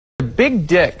Big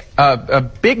dick, a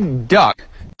big duck.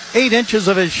 8 inches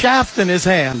of his shaft in his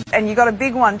hand. And you got a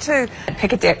big one too.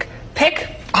 Pick a dick. Pick.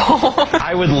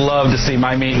 I would love to see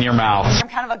my meat in your mouth. I'm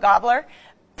kind of a gobbler.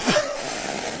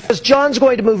 John's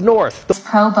going to move north.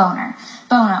 Pro boner.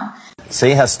 Bono.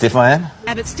 See how stiff I am?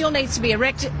 And it still needs to be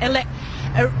erected.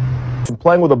 I'm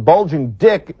playing with a bulging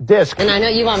disc. And I know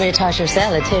you want me to toss your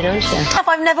salad too, don't you?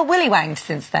 I've never willy-wanged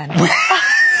since then.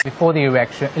 Before the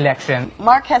election.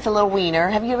 Mark has a little wiener.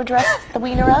 Have you ever dressed the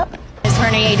wiener up? His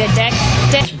herniated dick.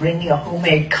 Bringing a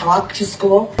homemade cock to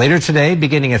school. Later today,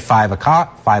 beginning at 5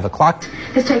 o'clock.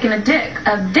 He's taking a dip.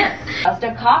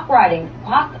 After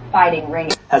cockfighting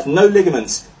ring. Has no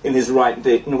ligaments in his right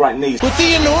knee. With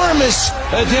the enormous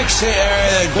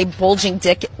A bulging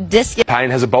dick disc. Payne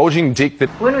has a bulging dick that...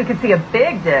 When we could see a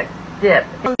big dick dip.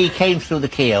 He came through the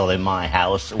keyhole in my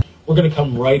house. We're going to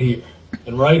come right here.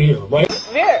 And right here. Right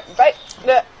Here, right.